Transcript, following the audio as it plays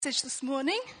Message this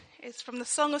morning is from the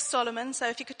Song of Solomon, so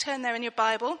if you could turn there in your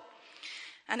Bible,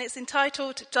 and it's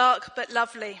entitled Dark but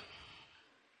Lovely.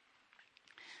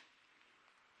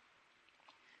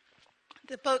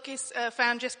 The book is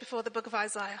found just before the book of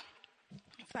Isaiah,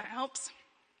 if that helps.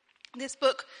 This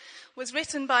book was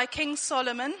written by King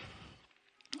Solomon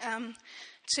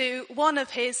to one of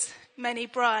his many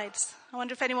brides. I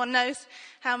wonder if anyone knows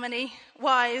how many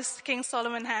wives King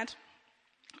Solomon had.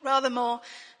 Rather more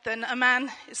than a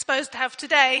man is supposed to have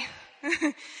today.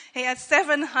 He had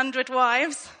 700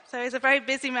 wives, so he's a very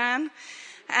busy man.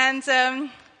 And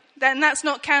then that's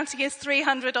not counting his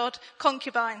 300 odd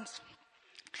concubines.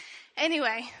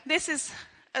 Anyway, this is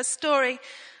a story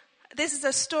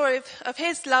of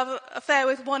his love affair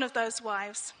with one of those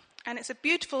wives. And it's a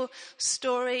beautiful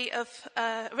story of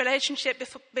a relationship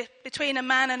between a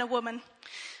man and a woman.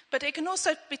 But it can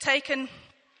also be taken...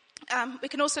 we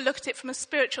can also look at it from a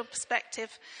spiritual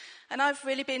perspective. And I've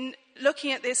really been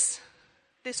looking at this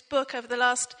book over the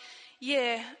last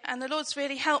year, and the Lord's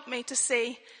really helped me to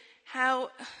see how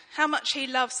much he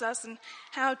loves us and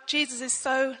how Jesus is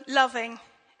so loving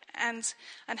and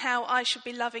how I should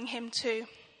be loving him too.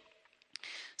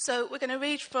 So we're going to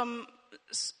read from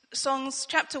Songs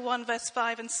chapter 1, verse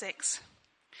 5 and 6.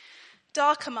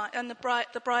 Dark am I, and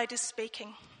the bride is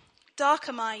speaking. Dark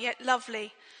am I, yet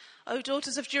lovely, O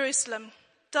daughters of Jerusalem,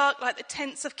 dark like the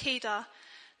tents of Kedar,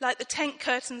 like the tent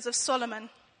curtains of Solomon.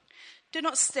 Do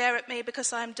not stare at me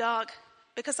because I am dark,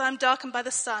 because I am darkened by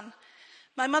the sun.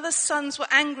 My mother's sons were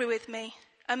angry with me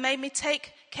and made me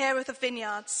take care of the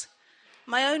vineyards.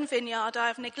 My own vineyard I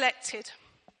have neglected.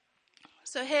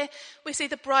 So here we see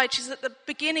the bride. She's at the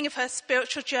beginning of her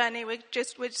spiritual journey.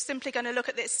 We're simply going to look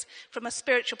at this from a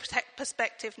spiritual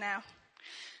perspective now.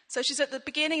 So she's at the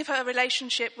beginning of her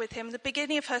relationship with him, the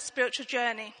beginning of her spiritual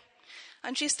journey.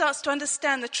 And she starts to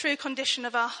understand the true condition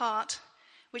of our heart,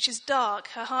 which is dark.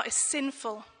 Her heart is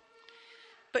sinful.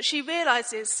 But she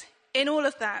realizes in all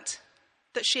of that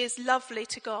she is lovely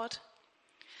to God.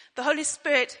 The Holy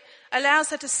Spirit allows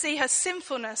her to see her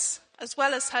sinfulness as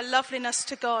well as her loveliness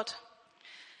to God.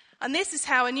 And this is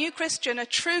how a new Christian, a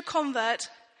true convert,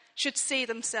 should see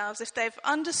themselves. If they've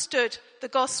understood the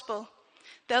gospel,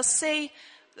 they'll see,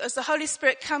 as the Holy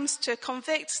Spirit comes to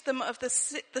convict them of the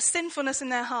sinfulness in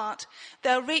their heart,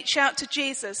 they'll reach out to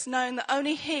Jesus, knowing that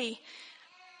only he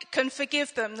can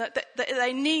forgive them, that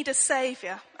they need a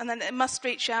saviour, and then they must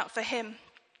reach out for him.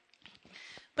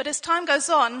 But as time goes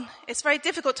on, it's very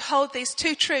difficult to hold these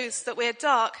two truths, that we're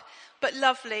dark but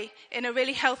lovely, in a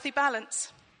really healthy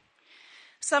balance.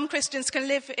 Some Christians can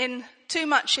live in too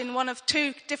much in one of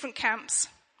two different camps.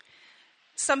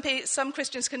 Some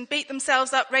Christians can beat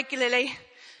themselves up regularly,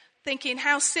 thinking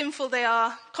how sinful they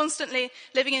are, constantly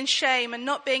living in shame and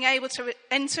not being able to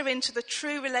enter into the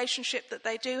true relationship that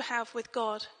they do have with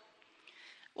God.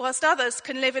 Whilst others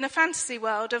can live in a fantasy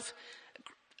world of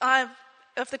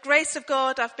the grace of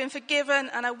God, I've been forgiven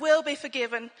and I will be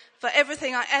forgiven for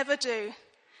everything I ever do,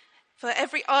 for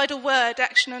every idle word,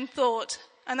 action and thought.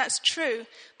 And that's true,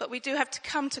 but we do have to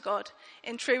come to God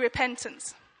in true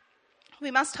repentance.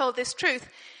 We must hold this truth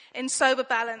in sober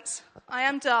balance. I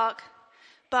am dark,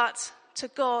 but to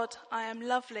God I am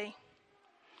lovely.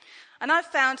 And I've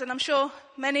found, and I'm sure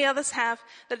many others have,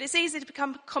 that it's easy to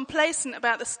become complacent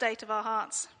about the state of our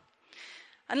hearts.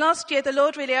 And last year the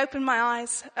Lord really opened my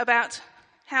eyes about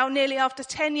how nearly after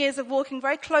 10 years of walking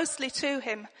very closely to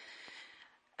him,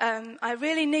 I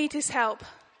really need his help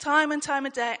time and time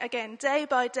again, day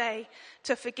by day,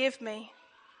 to forgive me.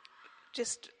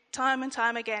 Just time and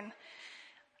time again.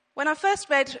 When I first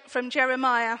read from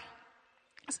Jeremiah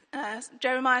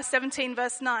 17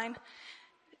 verse 9,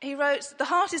 he wrote, "The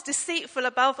heart is deceitful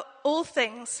above all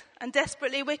things and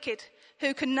desperately wicked.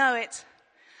 Who can know it?"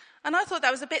 And I thought that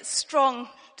was a bit strong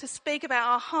to speak about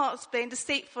our hearts being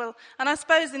deceitful. And I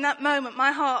suppose in that moment, my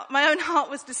own heart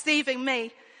was deceiving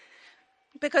me,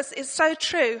 because it's so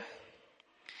true.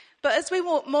 But as we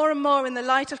walk more and more in the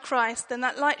light of Christ, then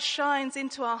that light shines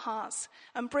into our hearts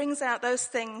and brings out those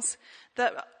things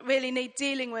that really need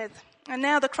dealing with. And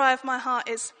now the cry of my heart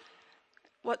is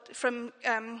from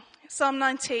Psalm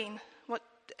 19,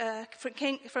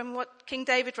 from what King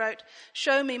David wrote,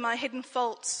 "Show me my hidden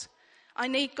faults." I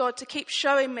need God to keep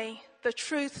showing me the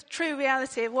true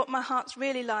reality of what my heart's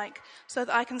really like, so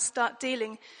that I can start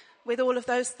dealing with all of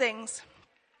those things.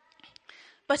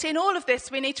 But in all of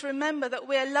this, we need to remember that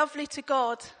we're lovely to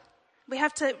God. We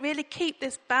have to really keep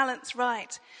this balance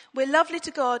right. We're lovely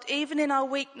to God even in our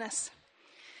weakness.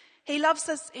 He loves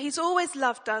us. He's always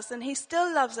loved us, and he still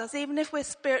loves us even if we're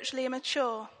spiritually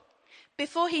immature.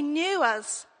 Before we knew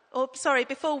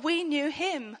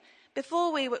him,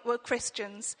 Before we were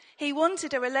Christians, he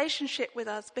wanted a relationship with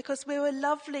us because we were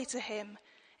lovely to him,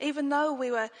 even though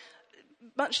we were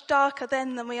much darker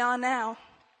then than we are now.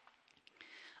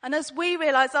 And as we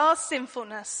realize our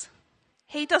sinfulness,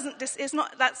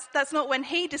 that's not when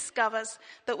he discovers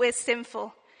that we're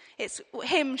sinful. It's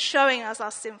him showing us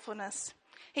our sinfulness.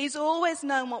 He's always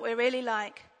known what we're really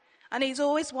like, and he's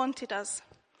always wanted us.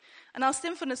 And our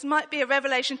sinfulness might be a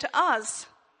revelation to us,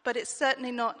 but it's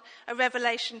certainly not a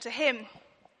revelation to him.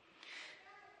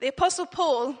 The Apostle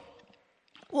Paul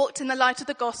walked in the light of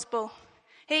the gospel.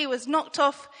 He was knocked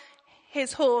off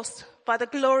his horse by the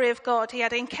glory of God. He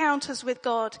had encounters with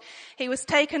God. He was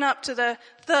taken up to the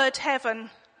third heaven.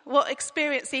 What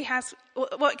experiences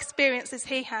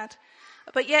he had.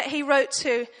 But yet he wrote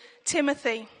to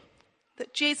Timothy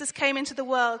that Jesus came into the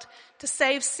world to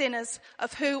save sinners,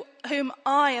 of whom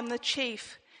I am the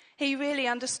chief. He really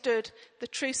understood the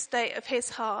true state of his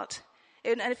heart.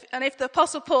 And if the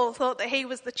Apostle Paul thought that he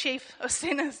was the chief of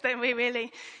sinners, then we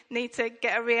really need to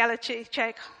get a reality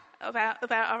check about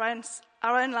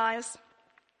our own lives.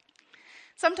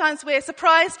 Sometimes we're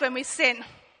surprised when we sin.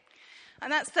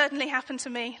 And that certainly happened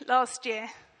to me last year.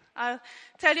 I'll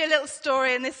tell you a little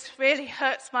story, and this really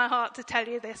hurts my heart to tell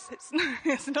you this.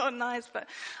 It's not nice, but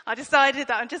I decided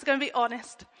that I'm just going to be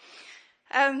honest.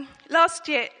 Last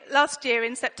year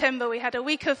in September, we had a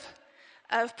week of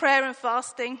prayer and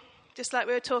fasting, just like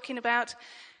we were talking about,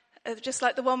 just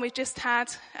like the one we've just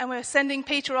had, and we were sending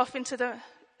Peter off to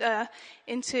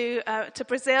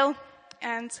Brazil,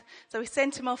 and so we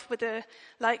sent him off with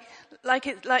like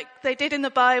they did in the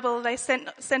Bible. They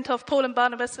sent off Paul and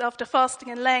Barnabas after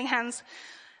fasting and laying hands,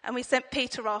 and we sent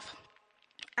Peter off.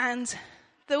 And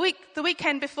the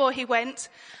weekend before he went,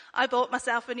 I bought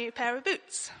myself a new pair of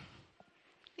boots.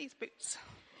 These boots.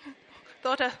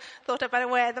 Thought I better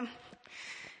wear them.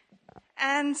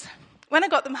 And when I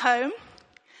got them home,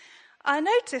 I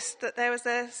noticed that there was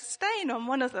a stain on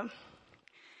one of them.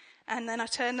 And then I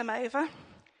turned them over,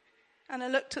 and I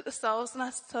looked at the soles, and I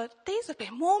thought, these have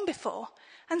been worn before,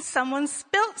 and someone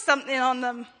spilt something on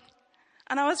them.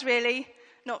 And I was really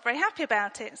not very happy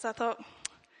about it. So I thought,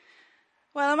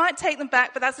 well, I might take them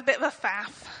back, but that's a bit of a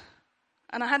faff.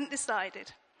 And I hadn't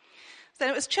decided. So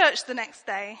it was church the next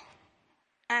day,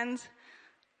 and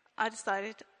I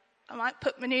decided I might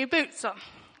put my new boots on.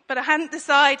 But I hadn't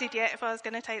decided yet if I was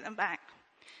going to take them back.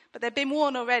 But they'd been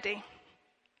worn already.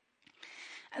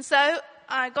 And so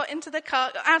I got into the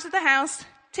car, got out of the house,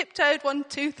 tiptoed 1,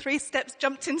 2, 3 steps,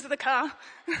 jumped into the car,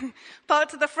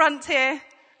 parked to the front here,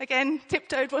 again,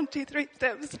 tiptoed 1, 2, 3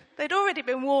 steps. They'd already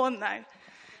been worn though.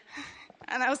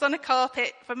 And I was on a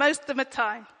carpet for most of the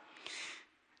time.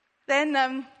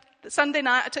 Then Sunday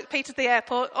night I took Peter to the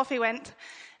airport, off he went.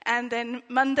 And then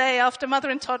Monday after mother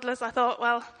and toddlers, I thought,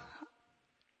 well,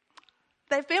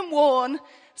 they've been worn,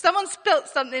 someone spilt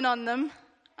something on them,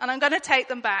 and I'm going to take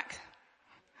them back.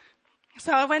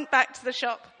 So I went back to the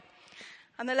shop,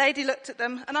 and the lady looked at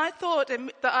them, and I thought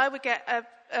that I would get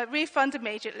a refund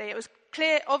immediately. It was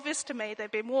obvious to me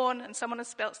they'd been worn and someone had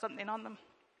spilt something on them.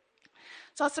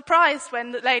 So I was surprised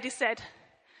when the lady said,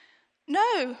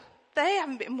 no, they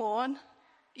haven't been worn.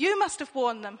 You must have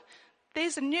worn them.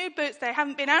 These are new boots. They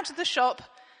haven't been out of the shop.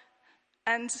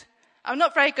 And I'm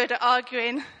not very good at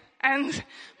arguing.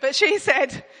 But she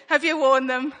said, have you worn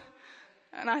them?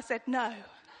 And I said, no.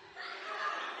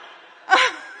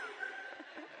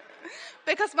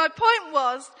 Because my point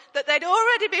was that they'd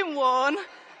already been worn,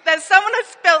 that someone had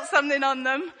spilt something on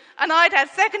them, and I'd had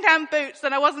second-hand boots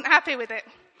and I wasn't happy with it.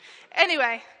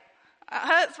 Anyway, it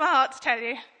hurts my heart to tell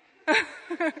you.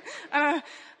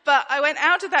 But I went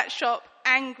out of that shop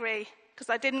angry because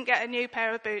I didn't get a new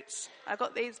pair of boots. I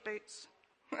got these boots.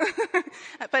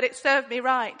 But it served me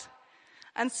right.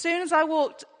 And as soon as I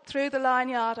walked through the line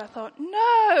yard, I thought,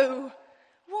 no,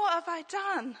 what have I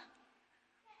done?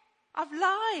 I've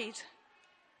lied.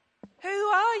 Who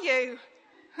are you?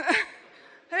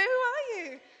 Who are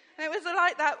you? And it was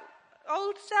like that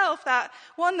old self, that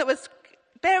one that was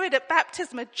buried at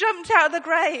baptism, had jumped out of the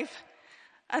grave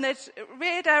and had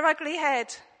reared her ugly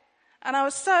head. And I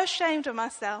was so ashamed of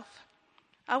myself.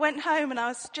 I went home and I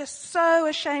was just so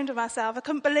ashamed of myself. I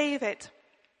couldn't believe it.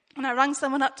 And I rang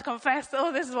someone up to confess,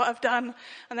 oh, this is what I've done.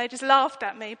 And they just laughed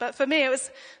at me. But for me, it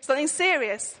was something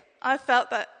serious. I felt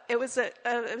that it was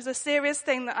a serious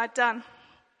thing that I'd done.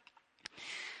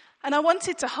 And I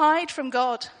wanted to hide from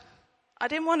God. I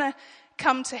didn't want to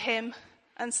come to him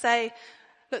and say,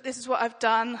 look, this is what I've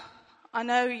done. I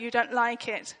know you don't like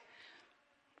it.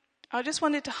 I just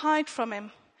wanted to hide from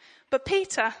him. But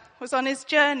Peter was on his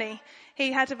journey.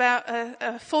 He had about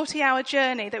a 40-hour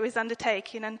journey that he was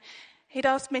undertaking, and he'd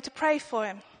asked me to pray for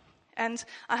him. And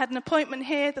I had an appointment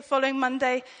here the following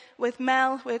Monday with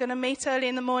Mel. We were going to meet early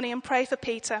in the morning and pray for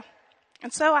Peter.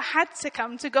 And so I had to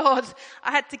come to God.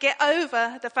 I had to get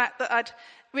over the fact that I'd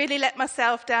really let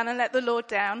myself down and let the Lord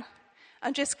down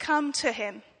and just come to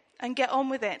him and get on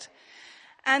with it.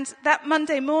 And that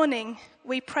Monday morning,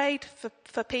 we prayed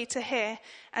for Peter here.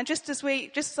 And just as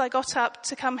I got up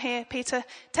to come here, Peter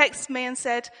texted me and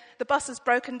said, the bus has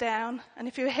broken down. And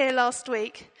if you were here last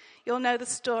week, you'll know the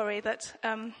story that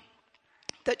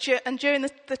during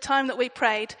the time that we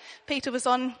prayed, Peter was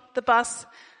on the bus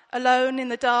alone in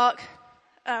the dark,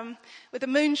 with the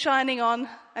moon shining on.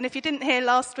 And if you didn't hear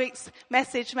last week's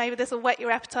message, maybe this will whet your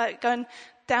appetite. Go and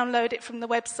download it from the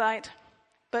website.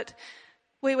 But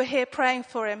we were here praying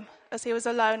for him as he was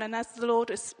alone and as the Lord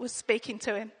was speaking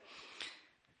to him.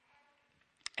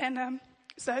 And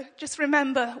so just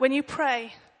remember, when you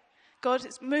pray, God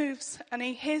moves and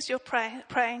he hears your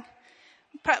praying.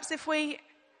 Perhaps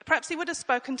he would have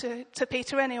spoken to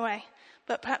Peter anyway,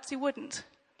 but perhaps he wouldn't.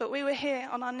 But we were here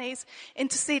on our knees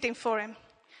interceding for him.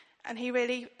 And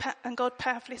and God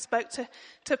powerfully spoke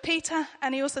to Peter,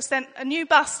 and he also sent a new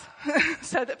bus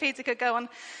so that Peter could go on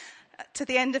to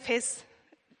the end of his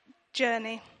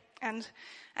journey, and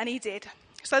he did.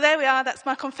 So there we are. That's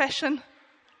my confession,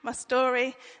 my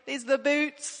story. These are the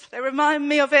boots. They remind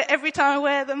me of it every time I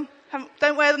wear them.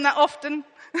 Don't wear them that often.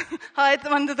 Hide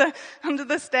them under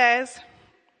the stairs.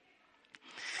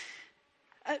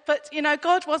 But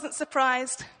God wasn't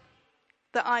surprised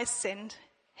that I sinned.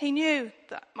 He knew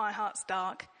that my heart's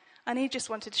dark, and he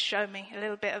just wanted to show me a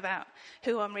little bit about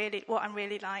what I'm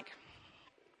really like.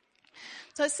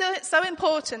 So it's so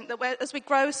important that as we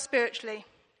grow spiritually,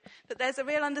 that there's a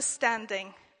real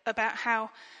understanding about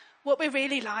what we're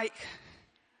really like.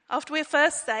 After we're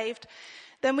first saved,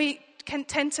 then we can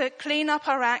tend to clean up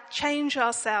our act, change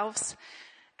ourselves,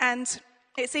 and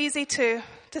it's easy to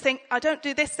think, I don't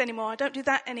do this anymore, I don't do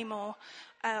that anymore,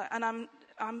 and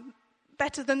I'm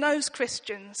better than those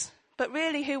Christians. But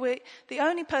really, the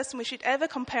only person we should ever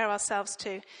compare ourselves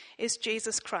to is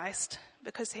Jesus Christ,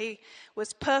 because he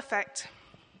was perfect.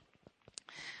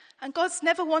 And God's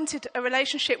never wanted a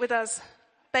relationship with us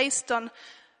based on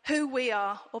who we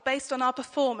are or based on our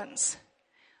performance.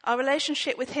 Our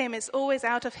relationship with him is always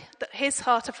out of his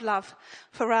heart of love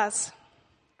for us.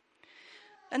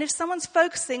 And if someone's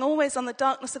focusing always on the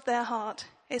darkness of their heart,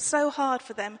 it's so hard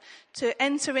for them to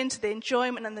enter into the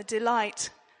enjoyment and the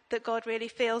delight that God really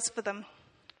feels for them.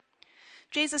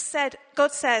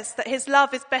 God says that his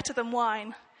love is better than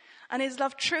wine, and his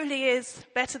love truly is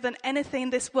better than anything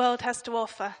this world has to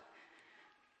offer.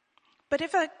 But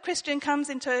if a Christian comes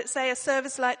into, say, a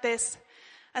service like this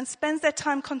and spends their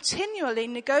time continually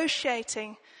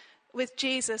negotiating with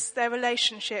Jesus, their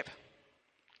relationship,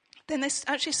 then they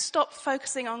actually stop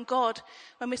focusing on God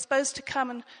when we're supposed to come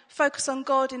and focus on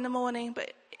God in the morning.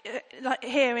 But like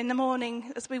here in the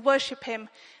morning, as we worship him,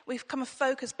 we've come and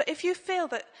focus. But if you feel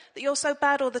that you're so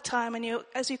bad all the time, and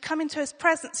as you come into his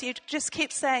presence, you just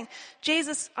keep saying,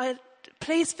 Jesus,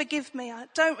 please forgive me.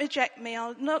 Don't reject me.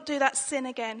 I'll not do that sin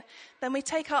again. Then we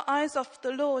take our eyes off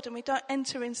the Lord and we don't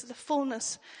enter into the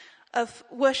fullness of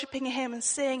worshipping him and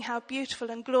seeing how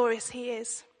beautiful and glorious he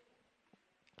is.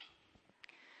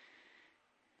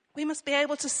 We must be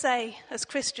able to say, as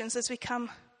Christians, as we come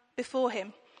before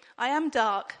him, I am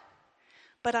dark,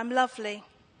 but I'm lovely.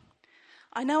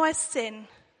 I know I sin,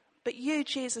 but you,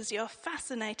 Jesus, you're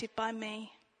fascinated by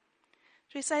me.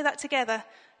 Should we say that together?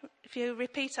 If you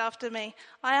repeat after me,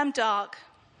 I am dark,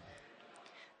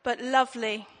 but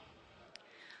lovely.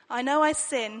 I know I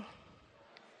sin,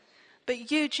 but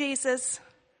you, Jesus,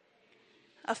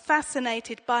 are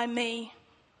fascinated by me.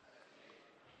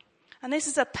 And this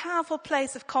is a powerful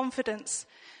place of confidence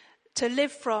to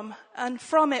live from. And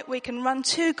from it, we can run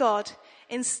to God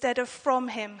instead of from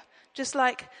him. Just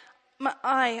like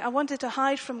I wanted to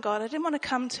hide from God. I didn't want to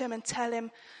come to him and tell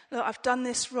him, look, I've done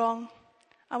this wrong.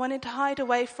 I wanted to hide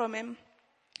away from him.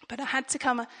 But I had to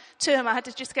come to him. I had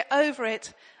to just get over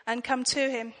it and come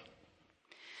to him.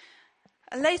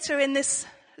 And later in this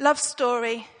love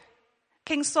story,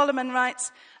 King Solomon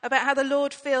writes about how the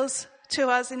Lord feels to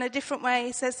us in a different way.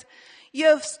 He says, you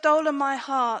have stolen my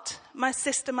heart, my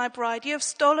sister, my bride. You have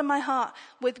stolen my heart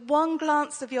with one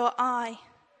glance of your eye.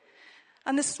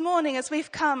 And this morning, as we've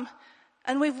come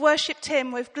and we've worshipped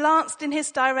him, we've glanced in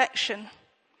his direction.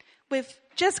 We've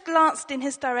just glanced in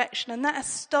his direction, and that has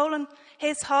stolen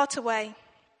his heart away.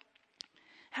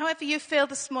 However you feel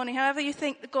this morning, however you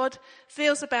think that God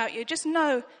feels about you, just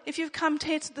know if you've come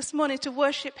here this morning to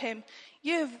worship him,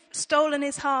 you've stolen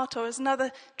his heart, or as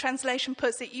another translation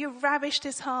puts it, you've ravished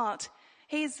his heart.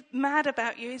 He's mad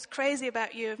about you. He's crazy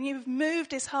about you. And you've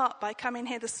moved his heart by coming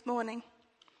here this morning.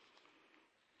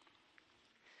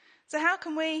 So how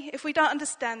can we, if we don't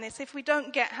understand this, if we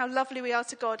don't get how lovely we are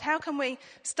to God, how can we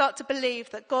start to believe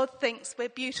that God thinks we're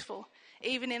beautiful,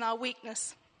 even in our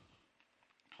weakness?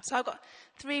 So I've got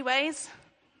 3 ways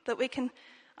that we can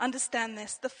understand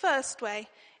this. The first way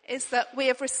is that we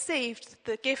have received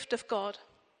the gift of God.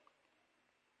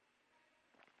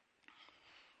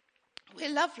 We're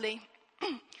lovely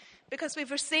because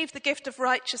we've received the gift of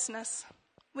righteousness.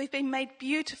 We've been made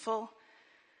beautiful.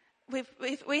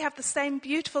 We have the same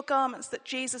beautiful garments that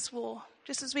Jesus wore.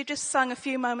 Just as we just sung a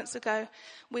few moments ago,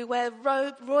 we wear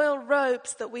royal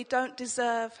robes that we don't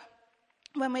deserve.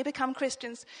 When we become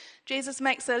Christians, Jesus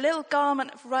makes a little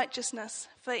garment of righteousness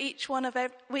for each one of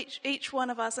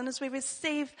us. And as we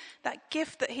receive that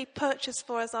gift that he purchased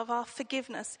for us of our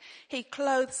forgiveness, he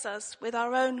clothes us with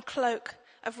our own cloak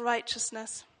of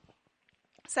righteousness.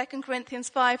 2 Corinthians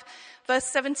 5 verse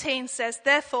 17 says,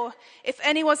 "Therefore, if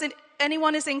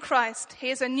anyone is in Christ, he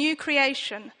is a new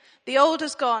creation. The old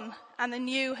has gone and the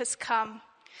new has come."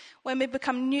 When we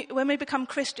become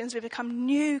Christians, we become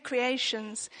new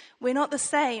creations. We're not the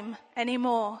same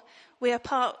anymore. We are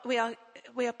part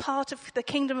of the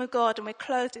kingdom of God, and we're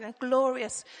clothed in a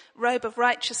glorious robe of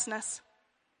righteousness.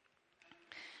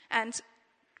 And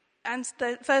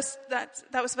the verse that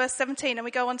was verse 17, and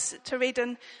we go on to read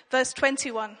in verse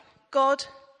 21. God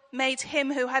made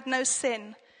him who had no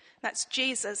sin, that's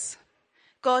Jesus.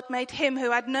 God made him who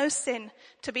had no sin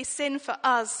to be sin for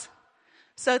us,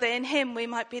 so that in him we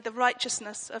might be the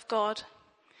righteousness of God.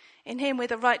 In him we're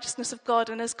the righteousness of God.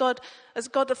 And as God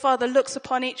the Father looks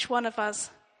upon each one of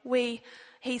us,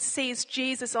 he sees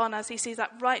Jesus on us. He sees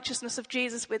that righteousness of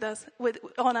Jesus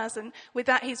on us. And with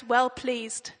that he's well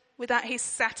pleased. With that he's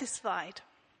satisfied.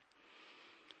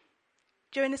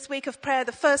 During this week of prayer,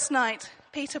 the first night,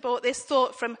 Peter brought this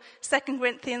thought from 2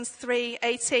 Corinthians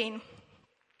 3:18,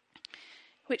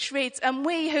 which reads, "And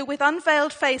we who with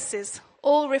unveiled faces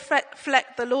all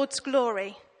reflect the Lord's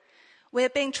glory, we are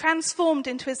being transformed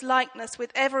into his likeness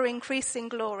with ever-increasing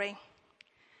glory."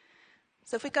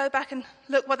 So if we go back and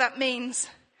look what that means,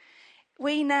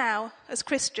 we now, as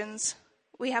Christians,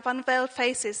 we have unveiled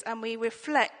faces and we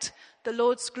reflect the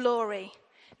Lord's glory.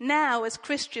 Now, as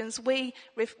Christians, we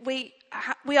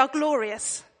are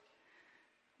glorious.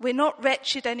 We're not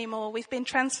wretched anymore. We've been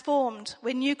transformed.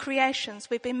 We're new creations.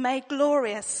 We've been made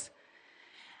glorious.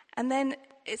 And then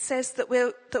it says that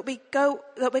we're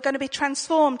going to be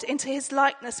transformed into his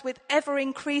likeness with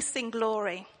ever-increasing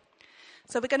glory.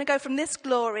 So we're going to go from this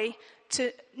glory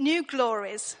to new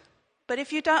glories. But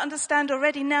if you don't understand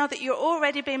already now that you're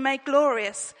already being made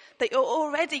glorious, that you're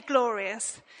already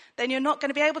glorious, then you're not going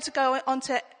to be able to go on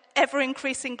to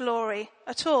ever-increasing glory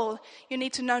at all. You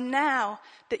need to know now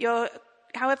that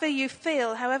however you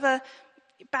feel, however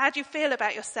bad you feel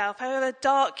about yourself, however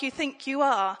dark you think you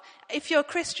are, if you're a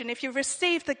Christian, if you've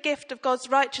received the gift of God's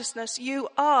righteousness, you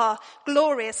are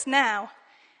glorious now.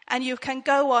 And you can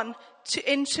go on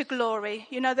into glory.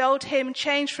 You know the old hymn,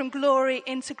 change from glory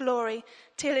into glory,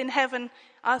 till in heaven,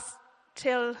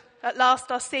 till at last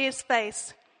I'll see his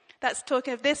face. That's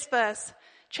talking of this verse.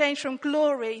 Change from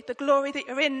glory, the glory that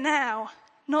you're in now,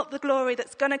 not the glory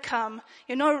that's going to come.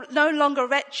 You're no longer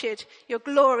wretched. You're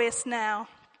glorious now.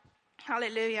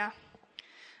 Hallelujah.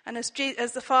 And as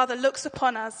the Father looks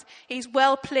upon us, he's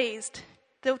well pleased.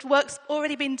 The work's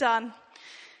already been done.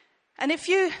 And if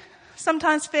you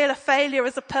sometimes feel a failure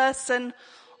as a person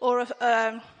or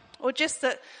just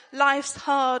that life's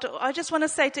hard, I just want to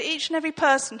say to each and every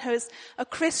person who is a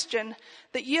Christian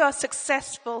that you are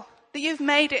successful, that you've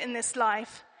made it in this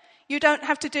life. You don't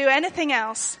have to do anything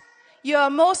else. You are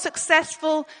more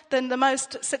successful than the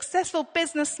most successful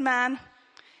businessman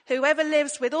who ever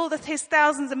lives with all his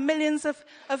thousands and millions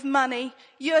of money.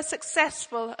 You are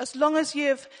successful as long as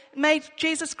you've made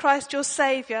Jesus Christ your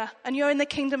Saviour and you're in the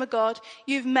kingdom of God.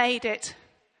 You've made it.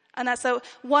 And that's a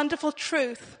wonderful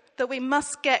truth that we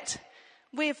must get.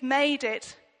 We've made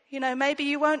it. You know, maybe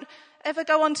you won't ever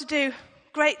go on to do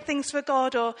great things for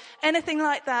God or anything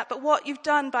like that, but what you've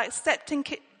done by accepting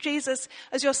Jesus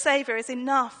as your Saviour is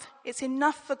enough. It's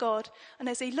enough for God. And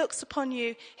as he looks upon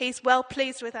you, he's well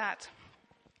pleased with that.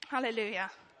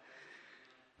 Hallelujah.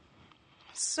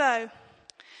 So,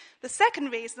 the second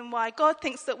reason why God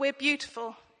thinks that we're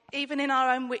beautiful, even in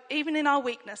our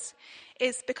weakness,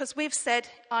 is because we've said,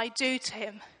 "I do" to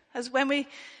him. As when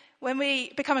we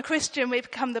become a Christian, we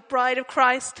become the bride of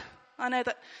Christ. I know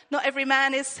that not every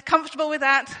man is comfortable with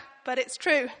that, but it's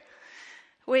true.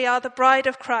 We are the bride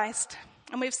of Christ.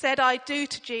 And we've said, "I do"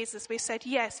 to Jesus. We've said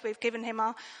yes. We've given him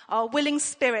our willing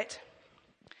spirit.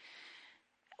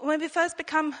 when we first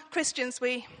become Christians,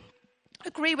 we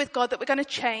agree with God that we're going to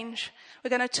change. We're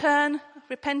going to turn.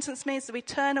 Repentance means that we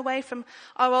turn away from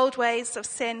our old ways of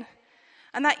sin.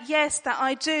 And that yes, that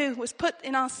I do, was put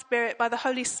in our spirit by the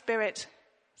Holy Spirit.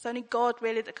 It's only God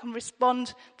really that can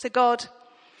respond to God.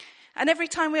 And every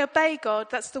time we obey God,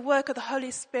 that's the work of the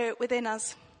Holy Spirit within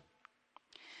us.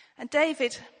 And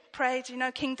David prayed,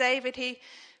 King David, he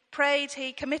prayed,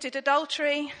 he committed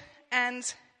adultery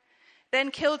and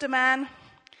then killed a man,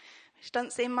 which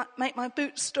doesn't make my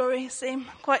boot story seem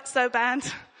quite so bad.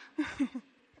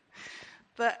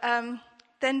 But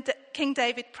then King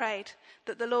David prayed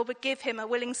that the Lord would give him a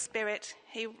willing spirit.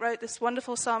 He wrote this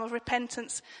wonderful psalm of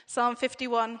repentance, Psalm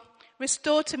 51.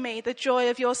 Restore to me the joy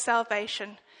of your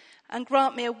salvation and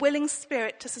grant me a willing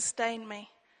spirit to sustain me.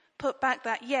 Put back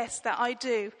that yes, that I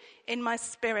do in my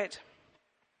spirit.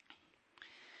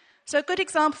 So a good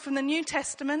example from the New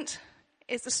Testament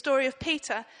is the story of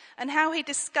Peter and how he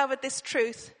discovered this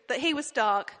truth, that he was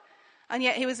dark and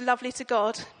yet he was lovely to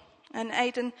God. And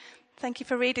Aidan, thank you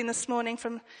for reading this morning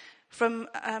from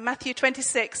Matthew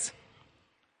 26.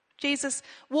 Jesus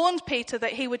warned Peter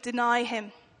that he would deny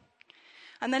him.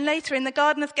 And then later in the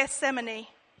Garden of Gethsemane,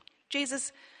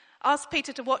 Jesus asked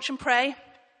Peter to watch and pray,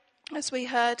 as we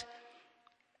heard.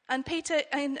 And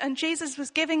Jesus was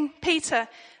giving Peter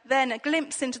then a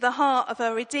glimpse into the heart of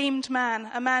a redeemed man,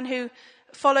 a man who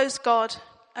follows God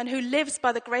and who lives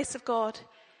by the grace of God.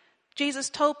 Jesus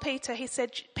told Peter, he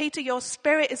said, Peter, your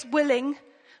spirit is willing,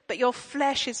 but your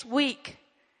flesh is weak.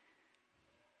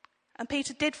 And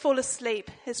Peter did fall asleep.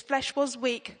 His flesh was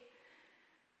weak.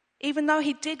 Even though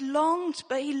he longed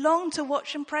to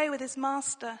watch and pray with his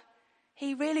master.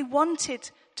 He really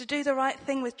wanted to do the right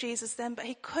thing with Jesus then, but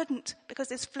he couldn't because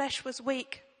his flesh was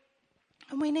weak.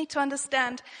 And we need to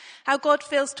understand how God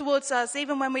feels towards us,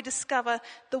 even when we discover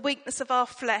the weakness of our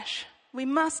flesh. We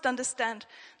must understand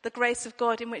the grace of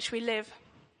God in which we live.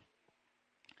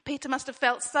 Peter must have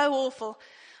felt so awful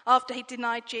after he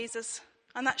denied Jesus.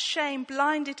 And that shame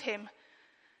blinded him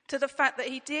to the fact that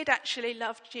he did actually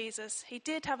love Jesus. He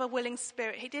did have a willing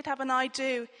spirit. He did have an I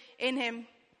do in him.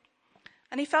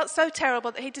 And he felt so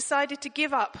terrible that he decided to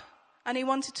give up. And he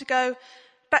wanted to go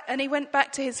back, and he went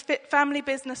back to his family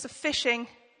business of fishing,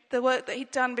 the work that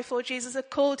he'd done before Jesus had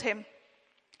called him.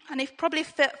 And he probably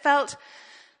felt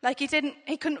like he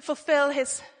couldn't fulfill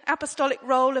his apostolic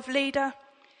role of leader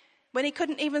when he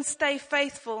couldn't even stay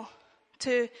faithful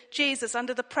to Jesus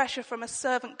under the pressure from a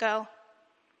servant girl.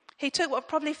 He took what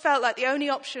probably felt like the only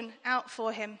option out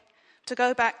for him, to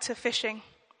go back to fishing.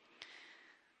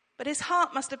 But his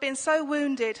heart must have been so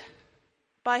wounded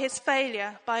by his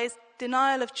failure, by his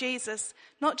denial of Jesus,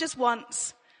 not just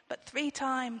once, but 3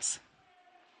 times.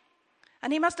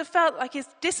 And he must have felt like he's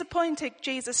disappointed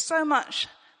Jesus so much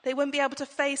that he wouldn't be able to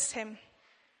face him.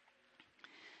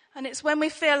 And it's when we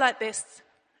feel like this,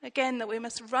 again, that we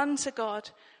must run to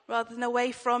God rather than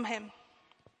away from him.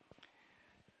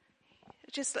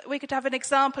 Just we could have an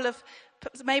example of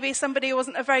maybe somebody who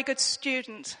wasn't a very good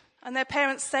student, and their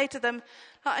parents say to them,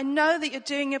 I know that you're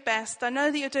doing your best. I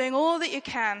know that you're doing all that you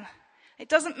can. It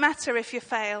doesn't matter if you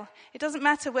fail. It doesn't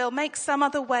matter. We'll make some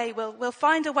other way. We'll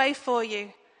find a way for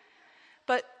you.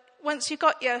 But once you've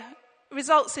got your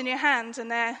results in your hand and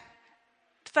they're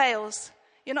fails,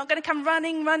 you're not going to come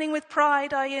running with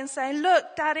pride, are you, and saying,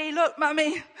 look, Daddy, look,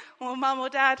 Mummy, or Mum or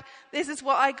Dad, this is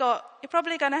what I got. You're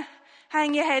probably going to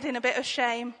hang your head in a bit of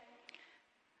shame.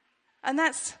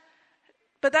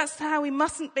 But that's how we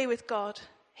mustn't be with God.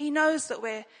 He knows that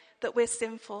we're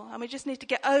sinful, and we just need to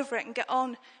get over it and get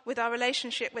on with our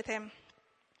relationship with him.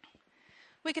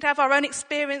 We could have our own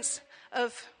experience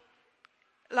of,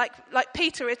 like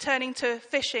Peter returning to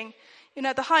fishing. You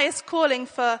know, the highest calling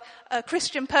for a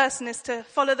Christian person is to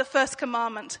follow the first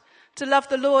commandment, to love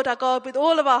the Lord our God with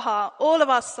all of our heart, all of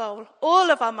our soul, all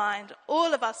of our mind,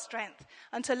 all of our strength,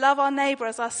 and to love our neighbour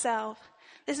as ourselves.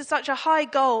 This is such a high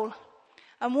goal,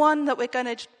 and one that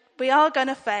we are going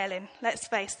to fail in. Let's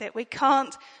face it, we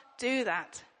can't do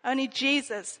that. Only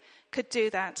Jesus could do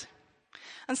that.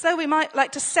 And so we might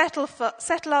like to settle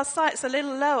our sights a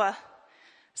little lower,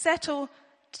 settle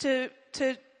to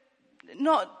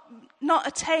not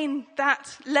attain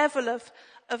that level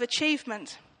of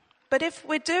achievement. But if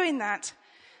we're doing that,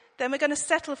 then we're going to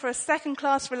settle for a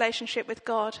second-class relationship with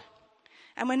God,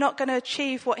 and we're not going to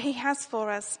achieve what he has for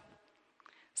us.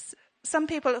 Some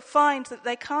people find that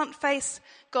they can't face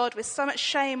God with so much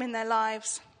shame in their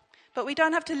lives, but we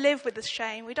don't have to live with the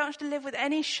shame. We don't have to live with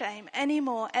any shame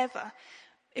anymore, ever.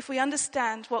 If we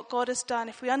understand what God has done,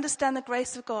 if we understand the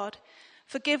grace of God,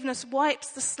 forgiveness wipes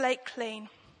the slate clean.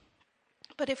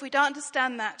 But if we don't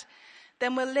understand that,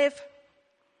 then we'll live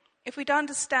if we don't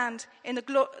understand in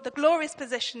the glorious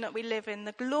position that we live in,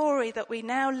 the glory that we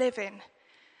now live in,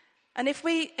 and if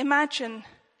we imagine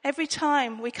every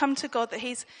time we come to God that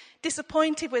he's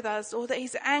disappointed with us, or that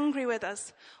he's angry with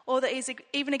us, or that he's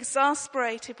even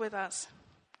exasperated with us.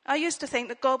 I used to think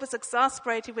that God was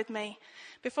exasperated with me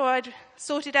before I'd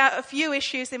sorted out a few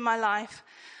issues in my life,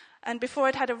 and before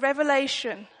I'd had a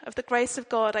revelation of the grace of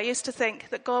God. I used to think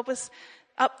that God was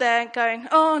up there going,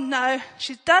 oh no,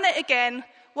 she's done it again.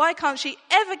 Why can't she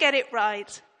ever get it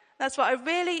right? That's what I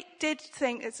really did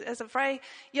think as a very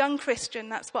young Christian.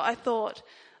 That's what I thought.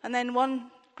 And then one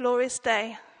glorious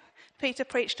day, Peter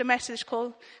preached a message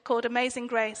called Amazing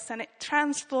Grace, and it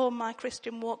transformed my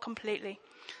Christian walk completely.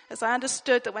 As I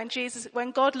understood that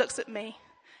when God looks at me,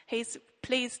 he's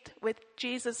pleased with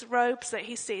Jesus' robes that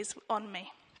he sees on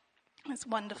me. It's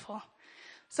wonderful.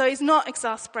 So he's not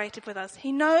exasperated with us.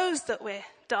 He knows that we're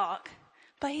dark,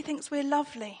 but he thinks we're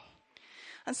lovely.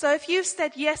 And so if you've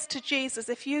said yes to Jesus,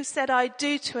 if you've said I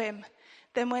do to him,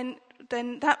 then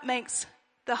that makes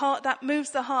that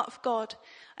moves the heart of God,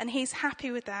 and he's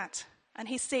happy with that, and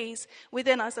he sees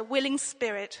within us a willing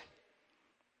spirit.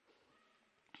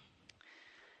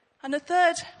 And the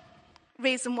third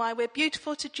reason why we're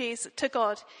beautiful to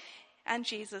God and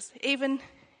Jesus, even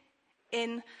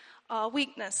in our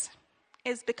weakness,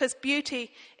 is because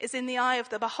beauty is in the eye of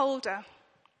the beholder.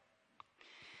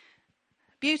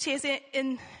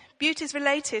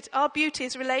 Our beauty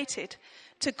is related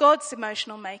to God's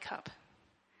emotional makeup.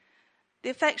 The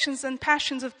affections and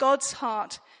passions of God's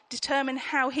heart determine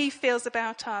how he feels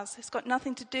about us. It's got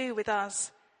nothing to do with us.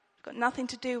 It's got nothing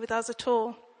to do with us at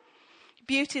all.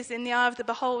 Beauty is in the eye of the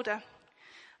beholder.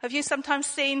 Have you sometimes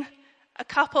seen a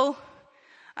couple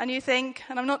and you think,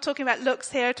 and I'm not talking about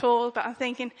looks here at all, but I'm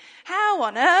thinking, how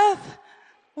on earth?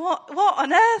 What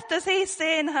on earth does he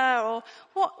see in her? Or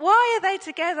why are they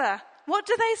together? What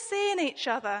do they see in each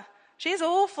other? She's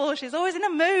awful. She's always in a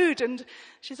mood, and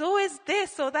she's always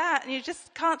this or that, and you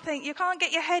just can't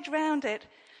get your head round it.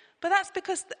 But that's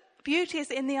because beauty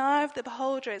is in the eye of the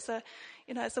beholder. It's a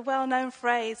well-known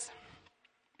phrase.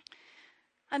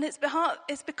 And it's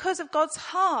because of God's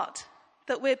heart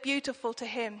that we're beautiful to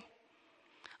him.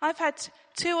 I've had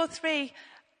 2 or 3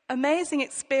 amazing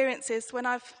experiences when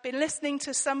I've been listening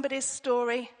to somebody's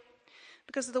story.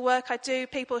 Because of the work I do,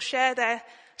 people share their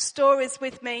stories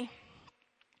with me.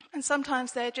 And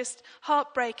sometimes they're just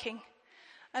heartbreaking.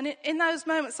 And in those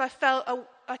moments I felt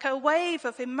like a wave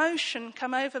of emotion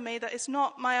come over me that is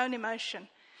not my own emotion.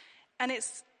 And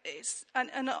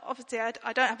and obviously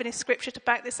I don't have any scripture to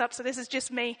back this up, so this is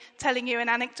just me telling you an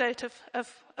anecdote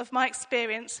of my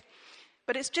experience.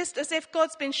 But it's just as if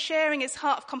God's been sharing his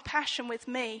heart of compassion with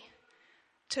me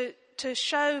to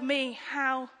show me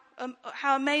how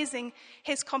amazing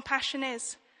his compassion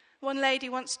is. One lady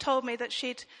once told me that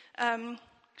she'd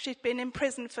been in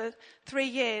prison for 3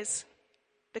 years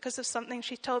because of something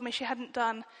she told me she hadn't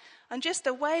done. And just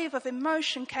a wave of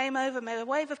emotion came over me, a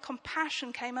wave of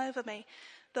compassion came over me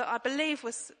that I believe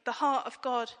was the heart of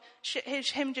God,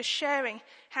 him just sharing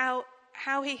how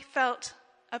he felt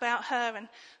about her. And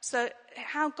so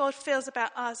how God feels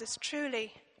about us is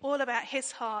truly all about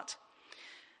his heart.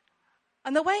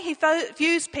 And the way he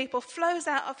views people flows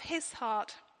out of his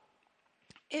heart.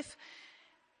 If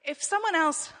someone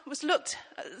else was looked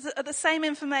at the same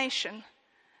information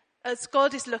as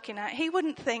God is looking at, he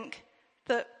wouldn't think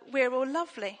that we're all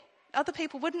lovely. Other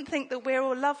people wouldn't think that we're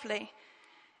all lovely.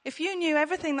 If you knew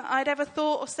everything that I'd ever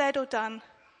thought or said or done,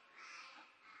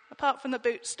 apart from the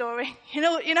boot story, you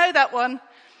know that one.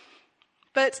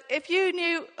 But if you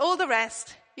knew all the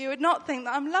rest, you would not think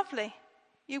that I'm lovely.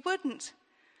 You wouldn't.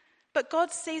 But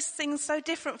God sees things so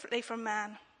differently from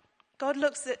man. God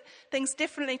looks at things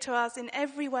differently to us in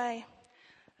every way.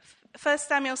 1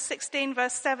 Samuel 16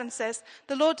 verse 7 says,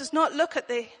 the Lord does not look at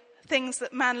the things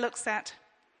that man looks at.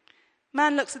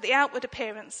 Man looks at the outward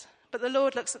appearance, but the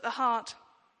Lord looks at the heart.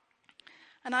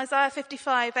 And Isaiah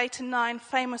 55, 8 and 9,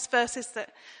 famous verses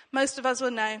that most of us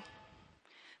will know.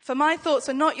 For my thoughts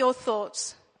are not your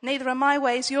thoughts, neither are my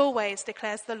ways your ways,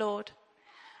 declares the Lord.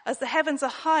 As the heavens are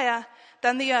higher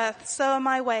than the earth, so are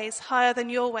my ways higher than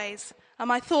your ways, and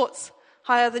my thoughts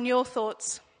higher than your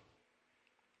thoughts.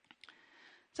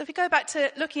 So if we go back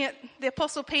to looking at the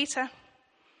Apostle Peter,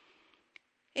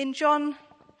 in John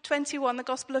 21, the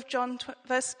Gospel of John,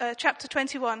 chapter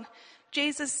 21,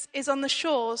 Jesus is on the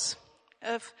shores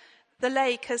of the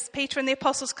lake as Peter and the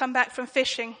apostles come back from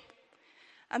fishing.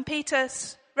 And Peter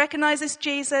recognizes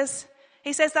Jesus.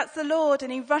 He says, that's the Lord.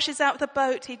 And he rushes out the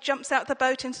boat. He jumps out the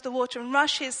boat into the water and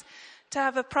rushes to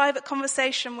have a private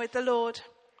conversation with the Lord.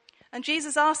 And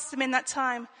Jesus asks him in that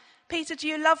time, Peter, do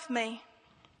you love me?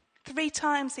 3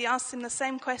 times he asks him the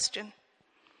same question.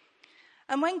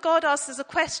 And when God asks us a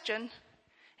question,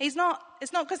 it's not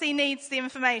because he needs the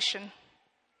information.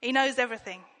 He knows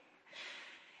everything.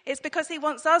 It's because he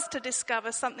wants us to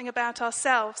discover something about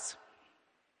ourselves.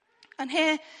 And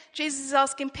here, Jesus is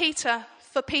asking Peter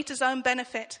for Peter's own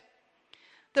benefit.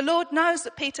 The Lord knows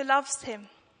that Peter loves him.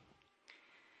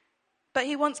 But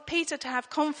he wants Peter to have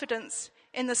confidence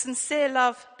in the sincere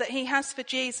love that he has for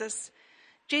Jesus.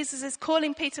 Jesus is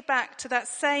calling Peter back to that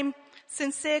same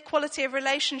sincere quality of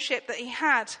relationship that he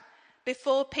had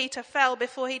before Peter fell,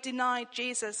 before he denied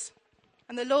Jesus.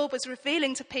 And the Lord was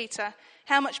revealing to Peter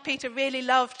how much Peter really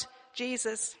loved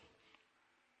Jesus.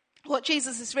 What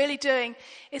Jesus is really doing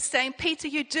is saying, Peter,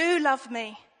 you do love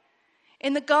me.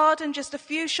 In the garden just a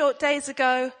few short days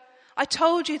ago, I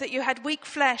told you that you had weak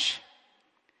flesh,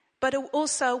 but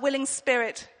also a willing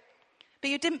spirit. But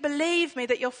you didn't believe me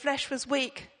that your flesh was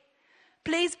weak.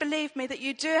 Please believe me that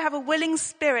you do have a willing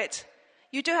spirit.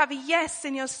 You do have a yes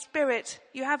in your spirit.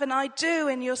 You have an I do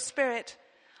in your spirit.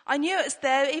 I knew it was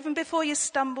there even before you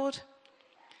stumbled.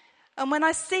 And when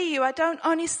I see you, I don't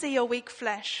only see your weak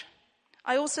flesh.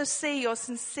 I also see your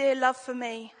sincere love for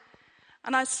me.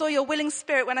 And I saw your willing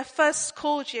spirit when I first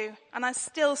called you, and I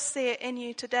still see it in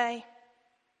you today.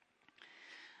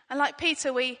 And like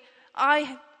Peter,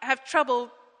 I have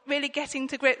trouble really getting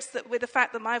to grips with the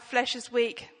fact that my flesh is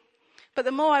weak. But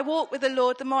the more I walk with the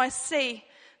Lord, the more I see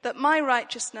that my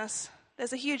righteousness,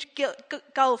 there's a huge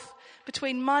gulf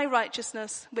between my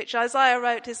righteousness, which Isaiah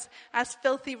wrote is as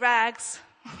filthy rags,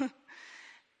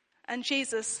 and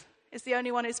Jesus is the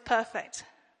only one who's perfect.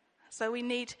 So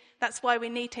that's why we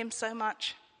need him so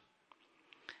much.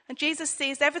 And Jesus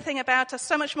sees everything about us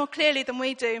so much more clearly than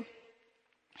we do.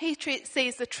 He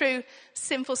sees the true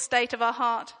sinful state of our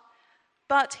heart,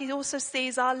 but he also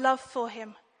sees our love for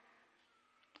him.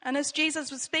 And as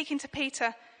Jesus was speaking to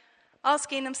Peter,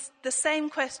 asking him the same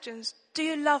questions, do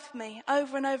you love me?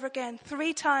 Over and over again.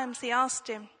 3 times he asked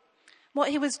him. What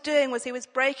he was doing was he was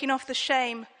breaking off the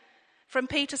shame from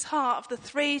Peter's heart of the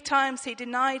 3 times he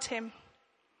denied him.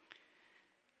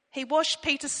 He washed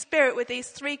Peter's spirit with these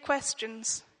 3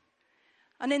 questions.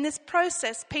 And in this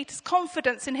process, Peter's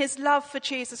confidence in his love for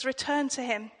Jesus returned to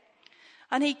him.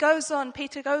 And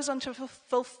Peter goes on to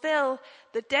fulfill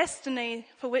the destiny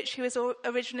for which he was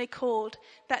originally called.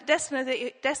 That destiny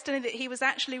that he was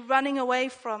actually running away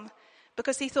from,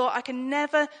 because he thought, I can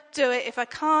never do it if I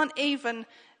can't even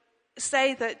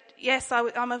say that, yes,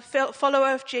 I'm a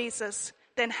follower of Jesus.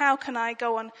 Then how can I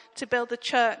go on to build the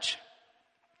church?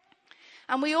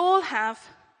 And we all have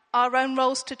our own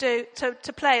roles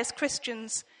to play as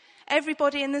Christians.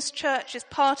 Everybody in this church is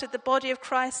part of the body of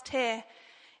Christ here.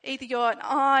 Either you're an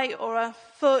eye or a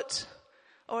foot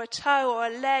or a toe or a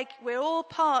leg. We're all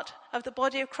part of the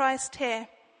body of Christ here.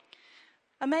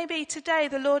 And maybe today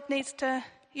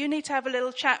you need to have a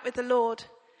little chat with the Lord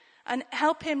and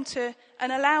help him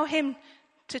and allow him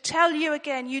to tell you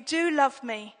again, you do love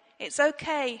me. It's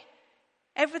okay.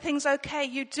 Everything's okay.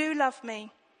 You do love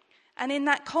me. And in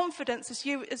that confidence, as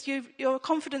your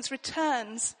confidence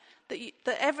returns,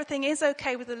 that everything is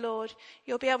okay with the Lord,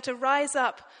 you'll be able to rise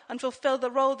up and fulfill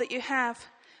the role that you have.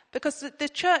 Because the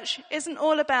church isn't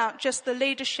all about just the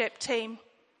leadership team.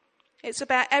 It's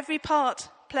about every part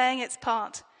playing its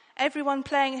part. Everyone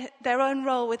playing their own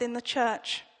role within the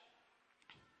church.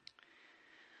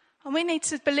 And we need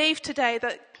to believe today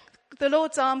that the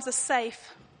Lord's arms are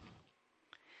safe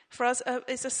for us.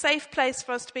 It's a safe place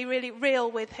for us to be really real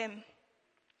with him.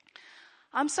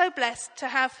 I'm so blessed to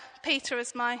have Peter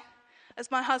as my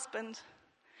husband.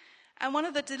 And one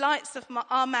of the delights of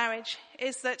our marriage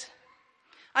is that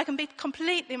I can be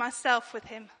completely myself with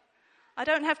him. I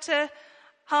don't have to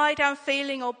hide how I'm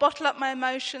feeling or bottle up my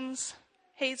emotions.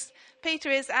 Peter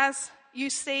is as you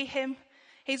see him.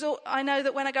 I know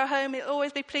that when I go home, he'll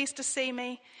always be pleased to see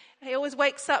me. He always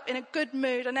wakes up in a good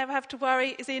mood. I never have to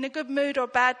worry, is he in a good mood or a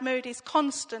bad mood? He's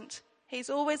constant. He's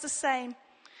always the same.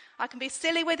 I can be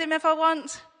silly with him if I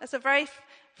want. That's a very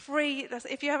free,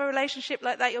 if you have a relationship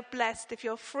like that, you're blessed. If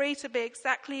you're free to be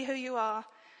exactly who you are.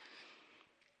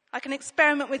 I can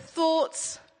experiment with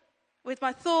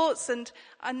my thoughts, and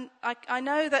I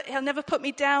know that he'll never put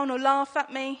me down or laugh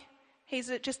at me.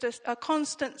 He's just a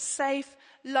constant, safe,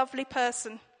 lovely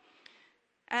person.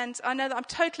 And I know that I'm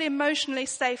totally emotionally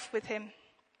safe with him.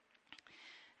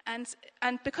 And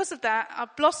because of that,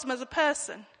 I've blossomed as a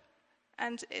person.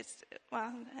 And it's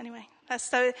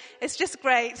it's just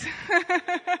great.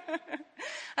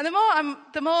 And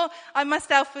the more I'm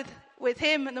myself with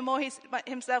him, and the more he's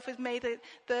himself with me,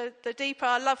 the deeper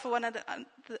our love for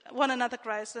one another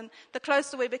grows, and the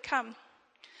closer we become.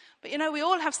 But we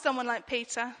all have someone like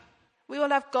Peter. We all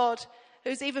have God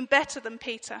who's even better than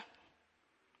Peter.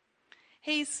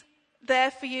 He's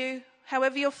there for you,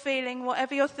 however you're feeling,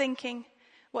 whatever you're thinking,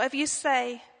 whatever you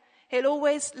say. He'll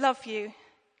always love you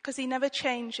because he never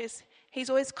changes. He's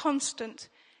always constant.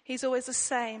 He's always the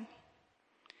same.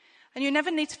 And you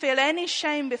never need to feel any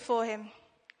shame before him.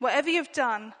 Whatever you've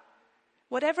done,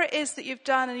 whatever it is that you've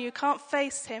done and you can't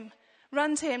face him,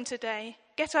 run to him today.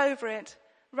 Get over it.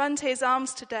 Run to his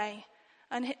arms today.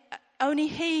 And only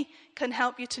he can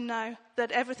help you to know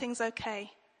that everything's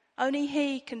okay. Only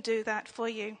he can do that for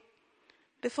you.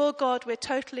 Before God, we're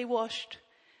totally washed.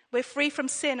 We're free from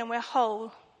sin and we're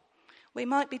whole. We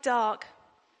might be dark,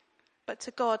 but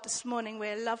to God this morning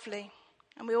we're lovely,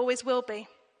 and we always will be.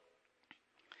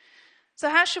 So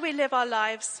how should we live our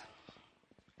lives?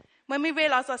 When we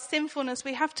realize our sinfulness,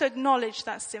 we have to acknowledge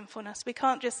that sinfulness. We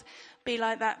can't just be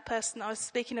like that person I was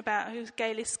speaking about who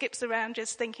gaily skips around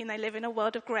just thinking they live in a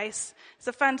world of grace. It's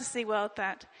a fantasy world,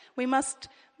 that. We must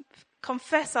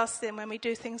confess our sin when we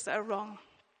do things that are wrong.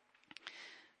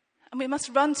 And we must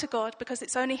run to God because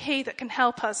it's only he that can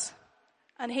help us.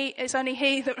 And it's only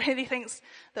he that really thinks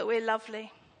that we're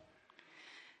lovely.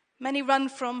 Many run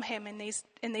from him in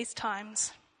these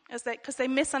times because they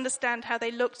misunderstand how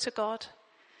they look to God.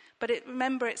 But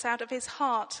remember, it's out of his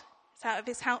heart. It's out of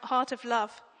his heart of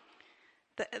love.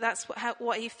 That's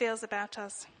what he feels about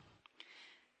us.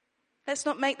 Let's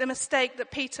not make the mistake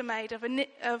that Peter made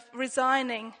of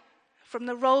resigning from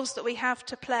the roles that we have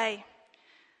to play.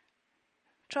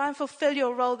 Try and fulfill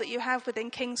your role that you have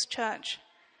within King's Church.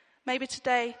 Maybe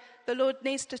today the Lord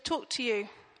needs to talk to you.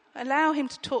 Allow him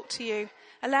to talk to you.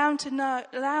 Allow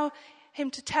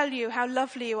him to tell you how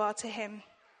lovely you are to him.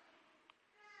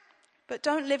 But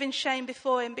don't live in shame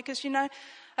before him, because,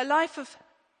 a life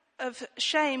of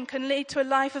shame can lead to a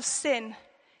life of sin.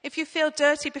 If you feel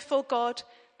dirty before God,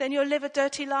 then you'll live a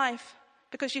dirty life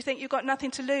because you think you've got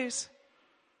nothing to lose.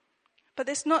 But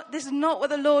this is not what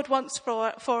the Lord wants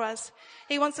for us.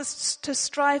 He wants us to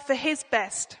strive for his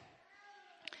best,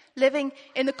 living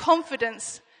in the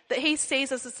confidence that he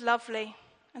sees us as lovely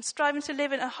and striving to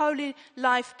live in a holy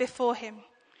life before him.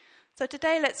 So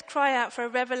today let's cry out for a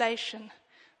revelation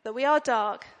that we are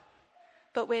dark,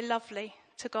 but we're lovely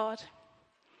to God.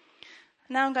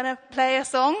 Now I'm going to play a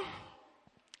song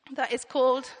that is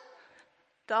called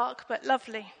Dark but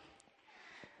Lovely.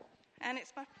 And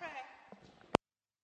it's my prayer.